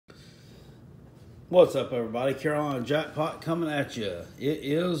What's up, everybody? Carolina Jackpot coming at you. It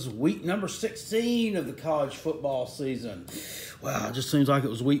is week number 16 of the college football season. Wow, it just seems like it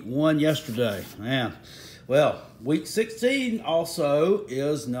was week 1 yesterday. Man, well, week 16 also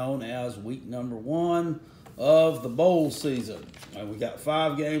is known as week number 1 of the bowl season. We got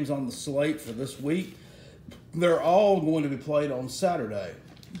 5 games on the slate for this week. They're all going to be played on Saturday.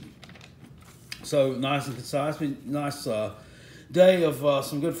 So nice and concise, nice day of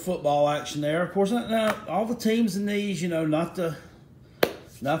some good football action there. Of course, now all the teams in these, not the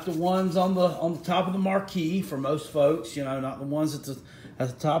ones on the top of the marquee for most folks. Not the ones at the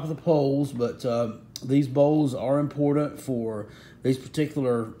top of the polls, but these bowls are important for these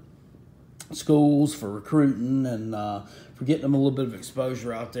particular schools for recruiting and for getting them a little bit of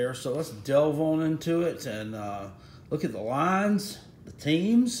exposure out there. So let's delve on into it and look at the lines, the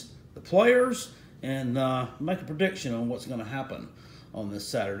teams, the players, and make a prediction on what's going to happen on this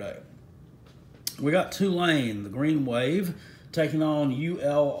Saturday. We got Tulane, the Green Wave, taking on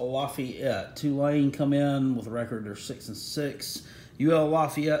UL Lafayette. Tulane come in with a record of 6-6. UL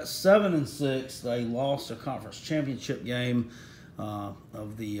Lafayette 7-6. They lost their conference championship game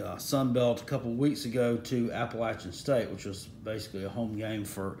of the Sun Belt a couple of weeks ago to Appalachian State, which was basically a home game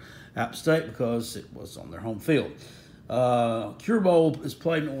for App State because it was on their home field. Cure Bowl is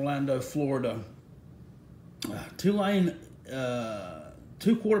played in Orlando, Florida. Tulane,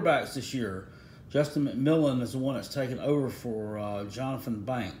 2 quarterbacks this year. Justin McMillan is the one that's taken over for Jonathan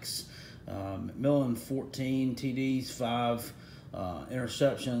Banks. McMillan, 14 TDs, 5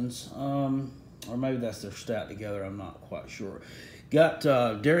 interceptions. Or maybe that's their stat together. I'm not quite sure. Got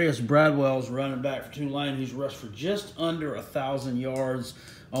Darius Bradwell's running back for Tulane, who's rushed for just under 1,000 yards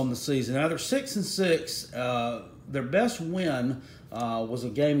on the season. Now they're 6-6. Their best win was a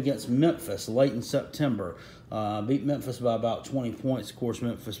game against Memphis late in September. Beat Memphis by about 20 points. Of course,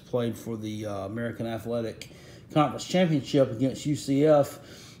 Memphis played for the American Athletic Conference Championship against UCF.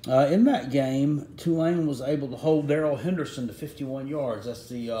 In that game, Tulane was able to hold Darrell Henderson to 51 yards. That's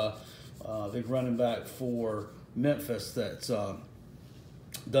the big running back for Memphis that's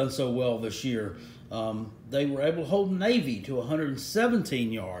done so well this year. They were able to hold Navy to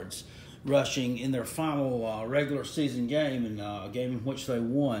 117 yards rushing in their final regular season game, and a game in which they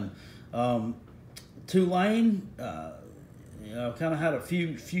won. Tulane, kind of had a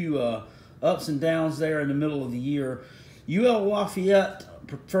few ups and downs there in the middle of the year. UL Lafayette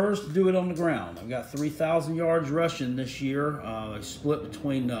prefers to do it on the ground. They've got 3,000 yards rushing this year. They split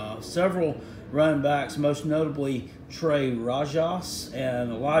between several running backs, most notably Trey Rajas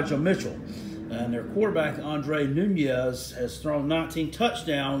and Elijah Mitchell. And their quarterback, Andre Nunez, has thrown 19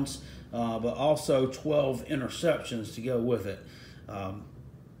 touchdowns, but also 12 interceptions to go with it.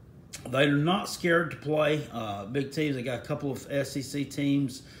 They're not scared to play big teams. They got a couple of SEC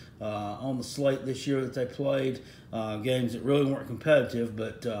teams on the slate this year that they played, games that really weren't competitive,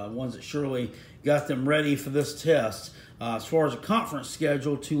 but ones that surely got them ready for this test. As far as a conference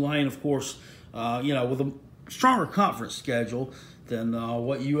schedule, Tulane, of course, with a stronger conference schedule than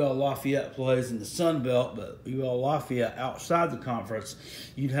what UL Lafayette plays in the Sun Belt, but UL Lafayette outside the conference,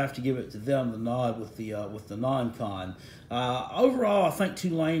 you'd have to give it to them the nod with the non-con. Overall, I think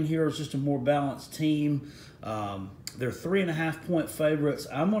Tulane here is just a more balanced team. They're 3.5-point favorites.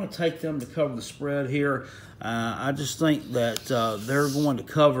 I'm going to take them to cover the spread here. I just think that they're going to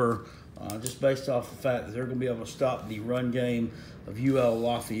cover just based off the fact that they're going to be able to stop the run game of UL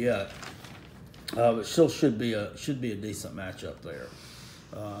Lafayette. But still should be a decent matchup there.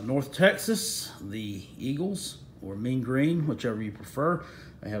 North Texas, the Eagles, or Mean Green, whichever you prefer.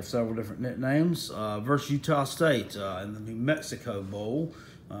 They have several different nicknames. Versus Utah State in the New Mexico Bowl.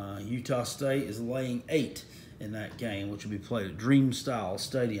 Utah State is laying 8 in that game, which will be played at Dream Style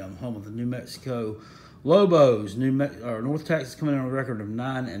Stadium, home of the New Mexico Lobos. North Texas coming in on a record of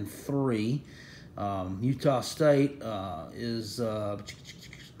 9-3. Utah State is they're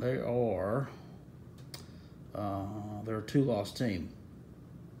a 2-loss team.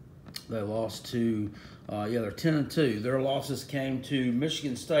 They lost to they're 10-2. Their losses came to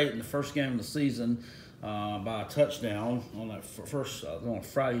Michigan State in the first game of the season by a touchdown on that on a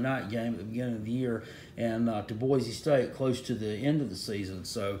Friday night game at the beginning of the year, and to Boise State close to the end of the season.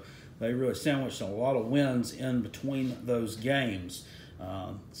 So they really sandwiched a lot of wins in between those games.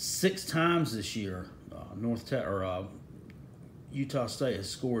 6 times this year, Utah State has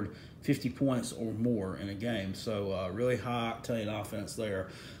scored 50 points or more in a game. So really high-octane offense there.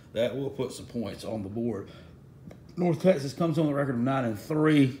 That will put some points on the board. North Texas comes on the record of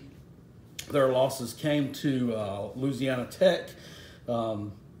 9-3. Their losses came to Louisiana Tech,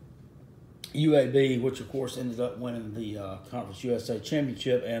 UAB, which of course ended up winning the Conference USA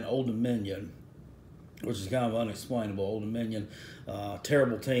Championship, and Old Dominion. which is kind of unexplainable. Old Dominion,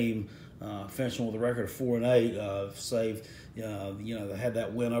 terrible team, finishing with a record of 4-8. Save, they had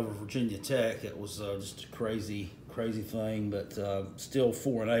that win over Virginia Tech. It was just a crazy thing, but still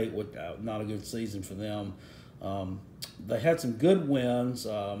 4-8. Not a good season for them. They had some good wins,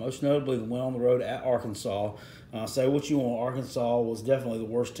 most notably the win on the road at Arkansas. Say what you want, Arkansas was definitely the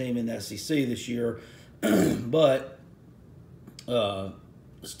worst team in the SEC this year, but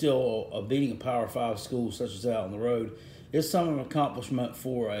still beating a Power 5 school such as that on the road is some of an accomplishment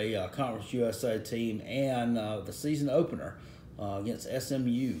for a Conference USA team, and the season opener against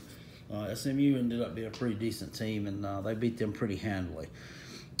SMU. SMU ended up being a pretty decent team, and they beat them pretty handily.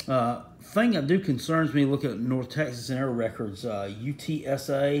 Thing that do concerns me looking at North Texas and their records,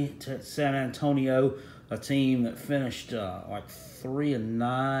 UTSA, San Antonio, a team that finished like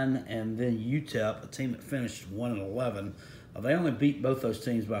 3-9, and then UTEP, a team that finished 1-11. They only beat both those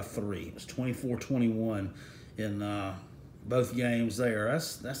teams by 3. It was 24-21 in both games there.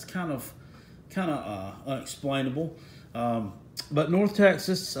 That's kind of unexplainable. But North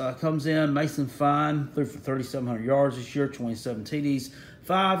Texas comes in. Mason Fine threw for 3,700 yards this year, 27 TDs,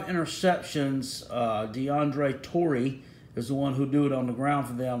 5 interceptions. DeAndre Torrey is the one who do it on the ground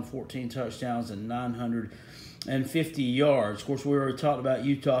for them, 14 touchdowns and 950 yards. Of course, we already talked about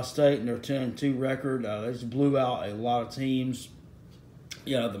Utah State and their 10-2 record. They just blew out a lot of teams,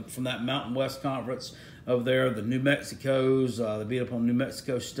 from that Mountain West Conference over there. The New Mexicos, they beat up on New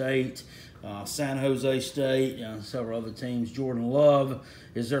Mexico State, San Jose State, several other teams. Jordan Love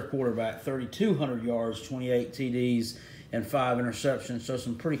is their quarterback, 3,200 yards, 28 TDs, and 5 interceptions. So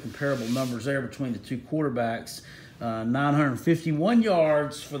some pretty comparable numbers there between the two quarterbacks. 951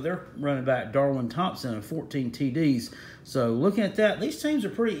 yards for their running back, Darwin Thompson, and 14 TDs. So looking at that, these teams are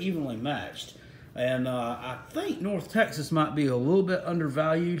pretty evenly matched. And I think North Texas might be a little bit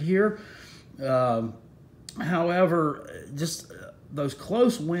undervalued here. However, just those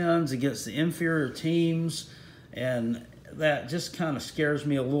close wins against the inferior teams, and that just kind of scares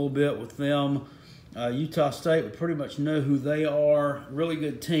me a little bit with them. Utah State, we pretty much know who they are. Really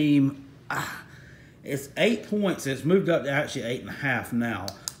good team. It's 8 points. It's moved up to actually 8.5 now.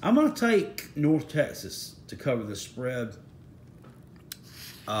 I'm going to take North Texas to cover the spread.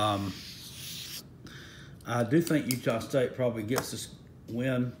 I do think Utah State probably gets this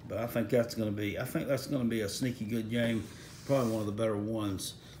win, but I think that's going to be a sneaky good game. Probably one of the better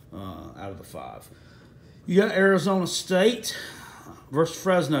ones out of the 5. You got Arizona State versus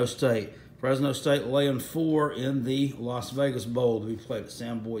Fresno State. Fresno State laying 4 in the Las Vegas Bowl to be played at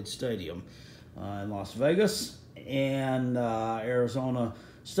Sam Boyd Stadium in Las Vegas. And Arizona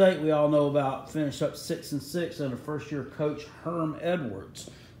State, we all know about, finished up 6-6 under first-year coach Herm Edwards.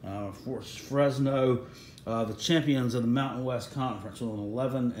 Of course, Fresno, the champions of the Mountain West Conference, with an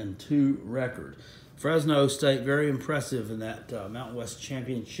 11-2 record. Fresno State, very impressive in that Mountain West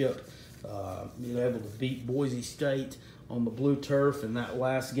Championship, being able to beat Boise State on the blue turf in that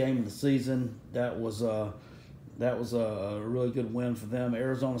last game of the season. That was a really good win for them.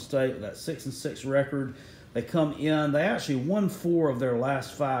 Arizona State, with that 6-6 record, they come in. They actually won 4 of their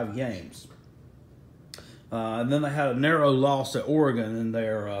last 5 games. And then they had a narrow loss at Oregon, and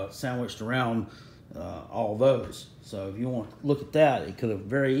they're sandwiched around all those. So if you want to look at that, it could have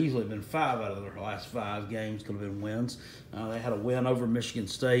very easily been 5 out of their last 5 games could have been wins. They had a win over Michigan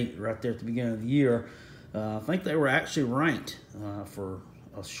State right there at the beginning of the year. I think they were actually ranked for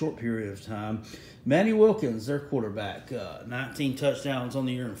a short period of time. Manny Wilkins, their quarterback, 19 touchdowns on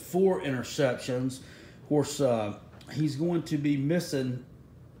the year and 4 interceptions. Of course, he's going to be missing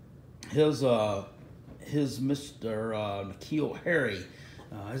his Mr. N'Keal Harry,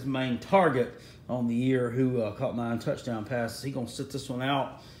 his main target on the year, who caught 9 touchdown passes. He's going to sit this one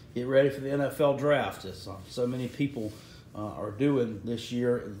out, get ready for the NFL draft, as so many people are doing this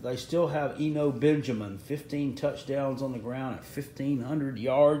year. They still have Eno Benjamin, 15 touchdowns on the ground at 1,500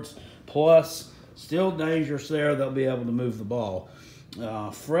 yards plus. Still dangerous there. They'll be able to move the ball.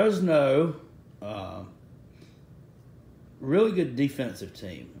 Fresno, really good defensive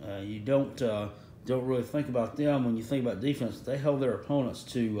team. You don't really think about them when you think about defense. They held their opponents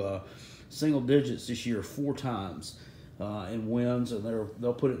to single digits this year 4 times in wins, and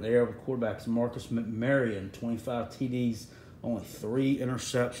they'll put it in the air with quarterbacks. Marcus McMarion, 25 TDs, only 3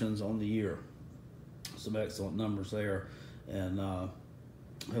 interceptions on the year. Some excellent numbers there. And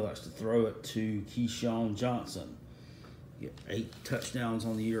he likes to throw it to Keyshawn Johnson. Get 8 touchdowns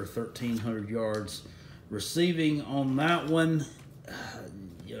on the year, 1,300 yards receiving on that one.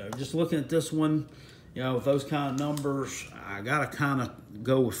 Just looking at this one, with those kind of numbers, I got to kind of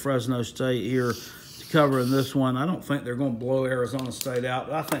go with Fresno State here to covering this one. I don't think they're going to blow Arizona State out,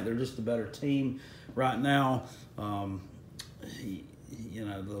 but I think they're just a better team right now. You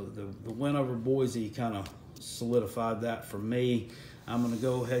know, the win over Boise kind of solidified that for me. I'm going to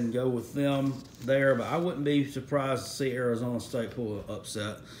go ahead and go with them there, but I wouldn't be surprised to see Arizona State pull an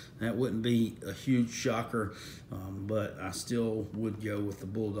upset. That wouldn't be a huge shocker, but I still would go with the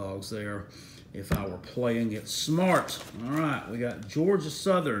Bulldogs there if I were playing it smart. All right, we got Georgia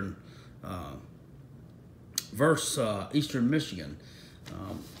Southern versus Eastern Michigan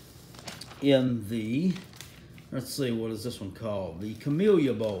in the, let's see, what is this one called? The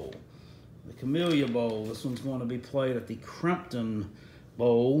Camellia Bowl. The Camellia Bowl. This one's going to be played at the Crampton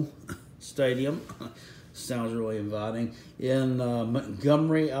Bowl Stadium. Sounds really inviting. In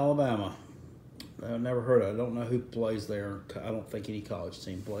Montgomery, Alabama. I've never heard of it. I don't know who plays there. I don't think any college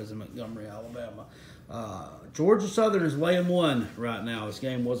team plays in Montgomery, Alabama. Georgia Southern is laying 1 right now. This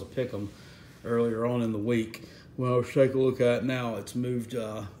game was a pick'em earlier on in the week. Well, let's take a look at it now. It's moved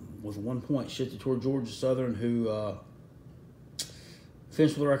with 1 point shifted toward Georgia Southern, who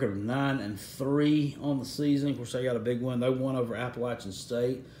finished with a record of 9-3 on the season. Of course, they got a big win. They won over Appalachian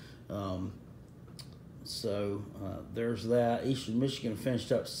State. So there's that. Eastern Michigan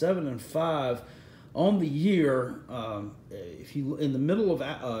finished up 7-5 on the year. If you in the middle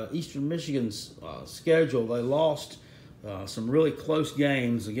of Eastern Michigan's schedule, they lost some really close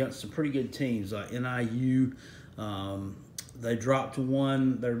games against some pretty good teams like NIU. They dropped to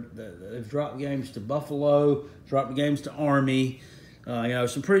one. They've dropped games to Buffalo, dropped games to Army. You know,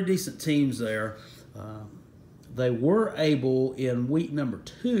 some pretty decent teams there. They were able in week number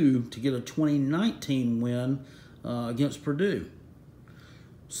 2 to get a 2019 win against Purdue.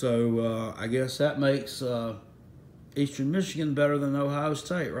 So I guess that makes Eastern Michigan better than Ohio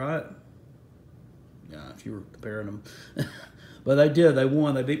State, right? Yeah, if you were comparing them. But they did. They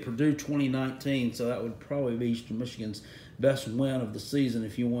won. They beat Purdue 2019, so that would probably be Eastern Michigan's best win of the season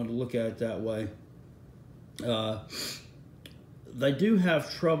if you wanted to look at it that way. They do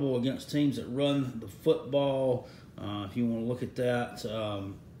have trouble against teams that run the football. If you want to look at that,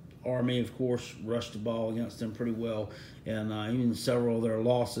 Army, of course, rushed the ball against them pretty well. And even several of their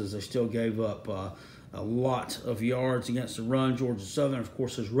losses, they still gave up a lot of yards against the run. Georgia Southern, of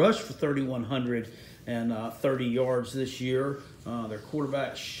course, has rushed for 3,130 yards this year. Their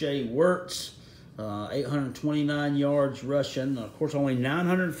quarterback, Shea Wirtz, 829 yards rushing. Of course, only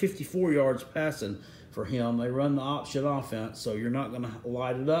 954 yards passing for him. They run the option offense, so you're not going to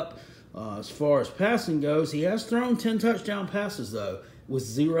light it up. As far as passing goes, he has thrown 10 touchdown passes, though, with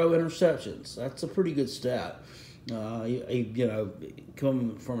 0 interceptions. That's a pretty good stat. You know,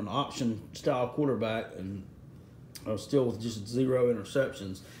 coming from an option-style quarterback and still with just 0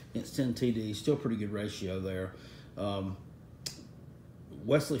 interceptions against 10 TDs, still pretty good ratio there.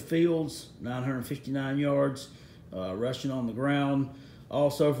 Wesley Fields, 959 yards, rushing on the ground.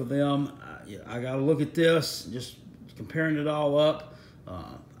 Also for them, I got to look at this, just comparing it all up.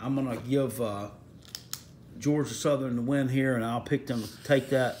 I'm going to give Georgia Southern the win here, and I'll pick them to take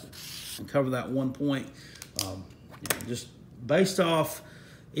that and cover that 1 point. Just based off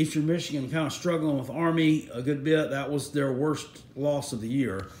Eastern Michigan kind of struggling with Army a good bit, that was their worst loss of the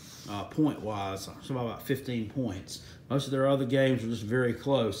year, point-wise, so about 15 points. Most of their other games are just very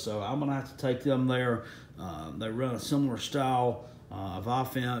close, so I'm going to have to take them there. They run a similar style of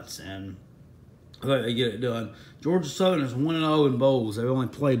offense, and I think they get it done. Georgia Southern is 1-0 in bowls. They've only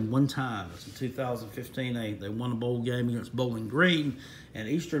played 1 time. It's in 2015. They won a bowl game against Bowling Green. And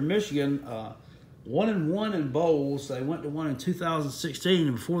Eastern Michigan, 1-1 in bowls. They went to one in 2016.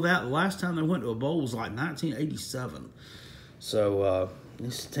 And before that, the last time they went to a bowl was like 1987. So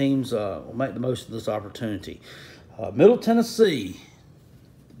these teams will make the most of this opportunity. Middle Tennessee,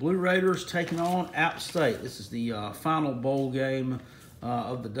 the Blue Raiders taking on App State. This is the final bowl game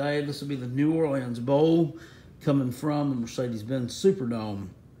of the day. This will be the New Orleans Bowl coming from the Mercedes-Benz Superdome.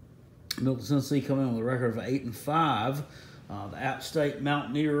 Middle Tennessee coming in with a record of 8-5. The App State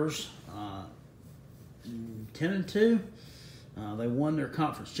Mountaineers, 10-2. They won their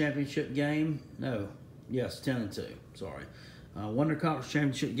conference championship game. No, yes, 10-2. Sorry. Won their conference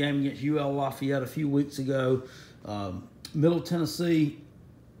championship game against UL Lafayette a few weeks ago. Middle Tennessee,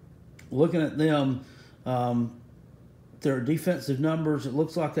 looking at them, their defensive numbers, it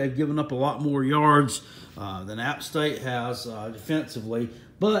looks like they've given up a lot more yards than App State has defensively.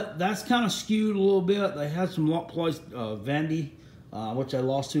 But that's kind of skewed a little bit. They had some lot plays, Vandy, which they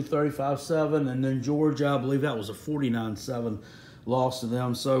lost to 35-7. And then Georgia, I believe that was a 49-7 loss to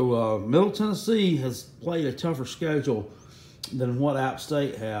them. So Middle Tennessee has played a tougher schedule than what App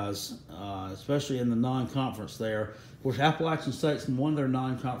State has, especially in the non-conference there. Of course, Appalachian State's in one of their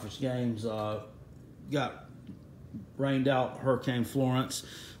non-conference games got rained out, Hurricane Florence.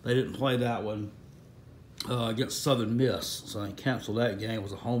 They didn't play that one against Southern Miss, so they canceled that game. It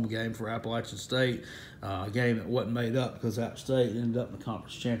was a home game for Appalachian State, a game that wasn't made up because App State ended up in the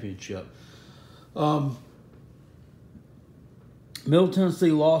conference championship. Middle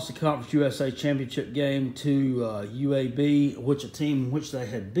Tennessee lost the Conference USA Championship game to UAB, which a team which they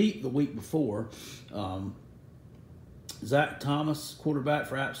had beat the week before. Zach Thomas, quarterback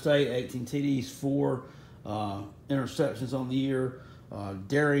for App State, 18 TDs, 4 interceptions on the year.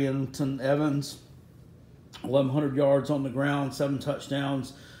 Darrington Evans, 1,100 yards on the ground, 7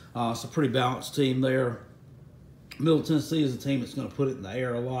 touchdowns. It's a pretty balanced team there. Middle Tennessee is a team that's going to put it in the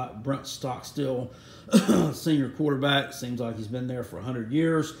air a lot. Brent Stockstill, senior quarterback, seems like he's been there for 100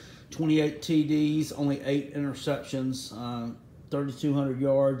 years. 28 TDs, only 8 interceptions, 3,200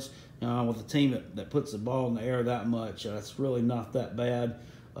 yards. With a team that puts the ball in the air that much, that's really not that bad.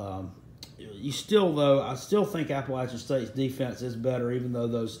 I still think Appalachian State's defense is better, even though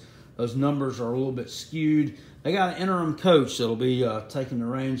those numbers are a little bit skewed. They got an interim coach that'll be taking the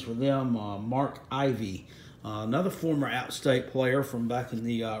reins for them, Mark Ivey. Another former App State player from back in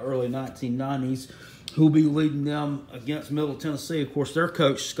the early 1990s who'll be leading them against Middle Tennessee. Of course, their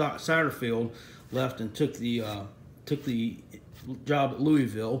coach, Scott Satterfield, left and took the job at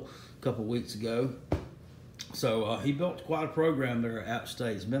Louisville a couple weeks ago. So he built quite a program there at App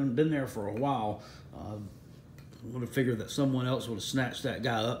State. He's been there for a while. I would have figured that someone else would have snatched that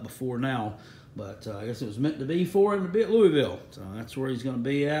guy up before now. But I guess it was meant to be for him to be at Louisville. So that's where he's going to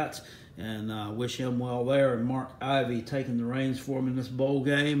be at. And wish him well there. And Mark Ivey taking the reins for him in this bowl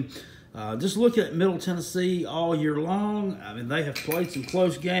game. Just look at Middle Tennessee all year long. I mean, they have played some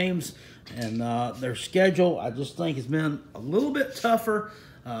close games. And their schedule, I just think, has been a little bit tougher.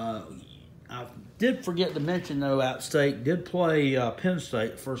 I did forget to mention, though, App State did play Penn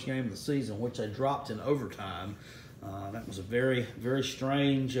State the first game of the season, which they dropped in overtime. That was a very, very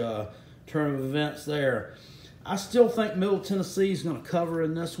strange turn of events there. I still think Middle Tennessee is going to cover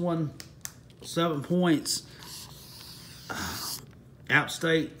in this one. 7 points. App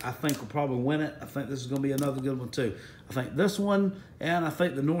State, I think, will probably win it. I think this is going to be another good one, too. I think this one and I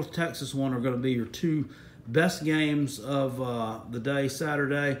think the North Texas one are going to be your 2 best games of the day,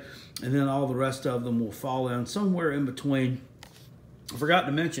 Saturday, and then all the rest of them will fall in somewhere in between. I forgot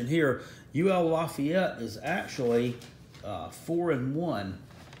to mention here, UL Lafayette is actually 4-1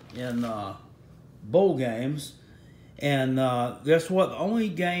 in bowl games. And guess what? The only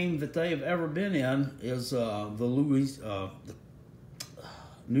game that they have ever been in is the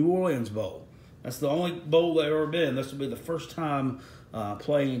New Orleans Bowl. That's the only bowl they've ever been in. This will be the first time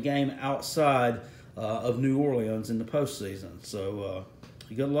playing a game outside of New Orleans in the postseason. So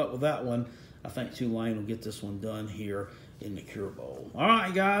good luck with that one. I think Tulane will get this one done here in the Cure Bowl. All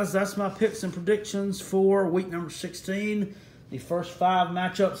right, guys, that's my picks and predictions for week number 16. The first 5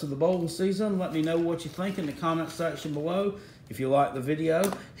 matchups of the bowl season. Let me know what you think in the comment section below. If you liked the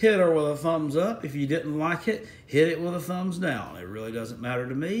video, hit her with a thumbs up. If you didn't like it, hit it with a thumbs down. It really doesn't matter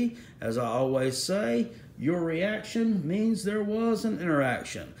to me. As I always say, your reaction means there was an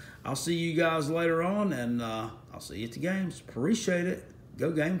interaction. I'll see you guys later on, and I'll see you at the games. Appreciate it.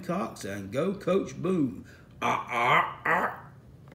 Go Gamecocks and go Coach Boom.